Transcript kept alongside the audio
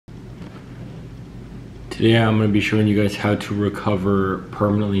Today I'm going to be showing you guys how to recover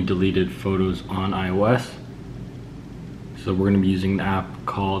permanently deleted photos on iOS. So we're going to be using an app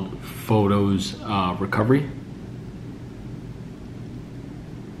called Photos Recovery.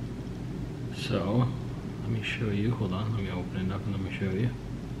 So let me show you, hold on, let me open it up and let me show you.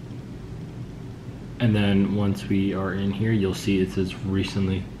 And then once we are in here, you'll see it says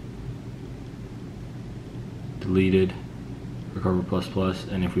recently deleted, recover plus,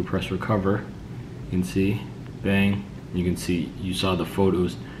 and if we press recover, you can see, bang, you can see, you saw the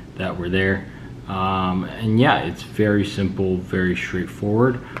photos that were there. And yeah, it's very simple, very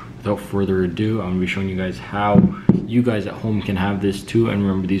straightforward. Without further ado, I'm gonna be showing you guys how you guys at home can have this too. And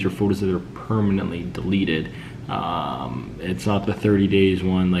remember, these are photos that are permanently deleted. It's not the 30 days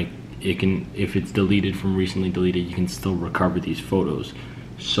one, like it can, if it's deleted from recently deleted, you can still recover these photos.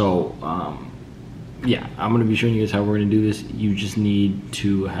 So yeah, I'm gonna be showing you guys how we're gonna do this. You just need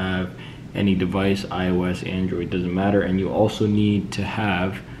to have any device, iOS, Android, doesn't matter, and you also need to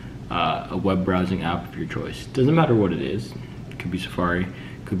have a web browsing app of your choice. Doesn't matter what it is. It could be Safari,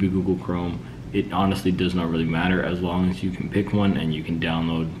 could be Google Chrome. It honestly does not really matter as long as you can pick one and you can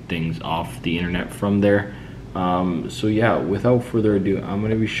download things off the internet from there. So yeah, without further ado, I'm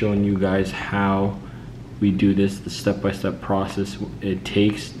going to be showing you guys how we do this, the step-by-step process it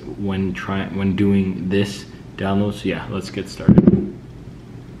takes when doing this download. So yeah, let's get started.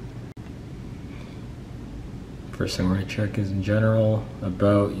 First thing we're going to check is in general,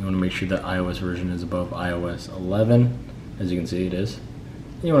 about, you want to make sure that iOS version is above iOS 11. As you can see, it is.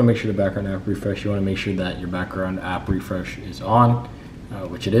 And you want to make sure the background app refresh, you want to make sure that your background app refresh is on,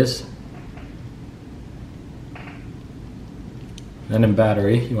 which it is. Then in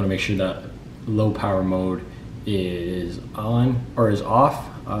battery, you want to make sure that low power mode is on or is off.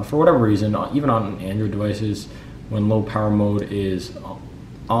 For whatever reason, even on Android devices, when low power mode is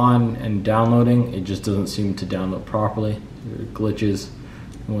on and downloading, it just doesn't seem to download properly. There are glitches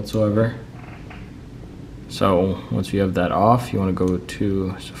whatsoever. So once you have that off, you want to go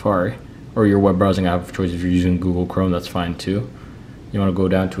to Safari or your web browsing app of choice. If you're using Google Chrome, that's fine too. You want to go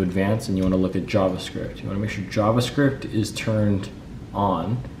down to advanced and you want to look at JavaScript. You want to make sure JavaScript is turned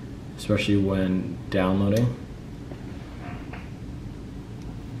on, especially when downloading.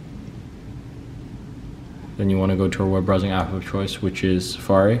 Then you want to go to our web browsing app of choice, which is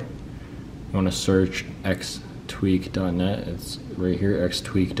Safari. You want to search xtweak.net. It's right here,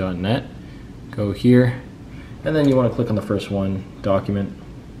 xtweak.net. Go here, and then you want to click on the first one, document.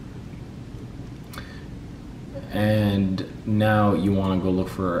 And now you want to go look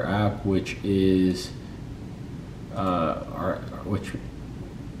for our app, which is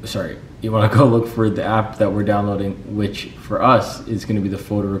you want to go look for the app that we're downloading, which for us is going to be the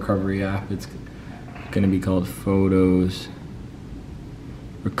photo recovery app. It's going to be called Photos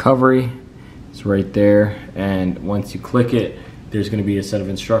Recovery. It's right there, and once you click it, there's going to be a set of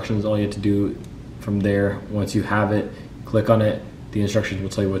instructions. All you have to do from there, once you have it, click on it, the instructions will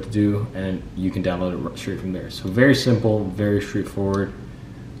tell you what to do, and you can download it straight from there. So very simple, very straightforward.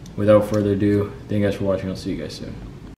 Without further ado, thank you guys for watching. I'll see you guys soon.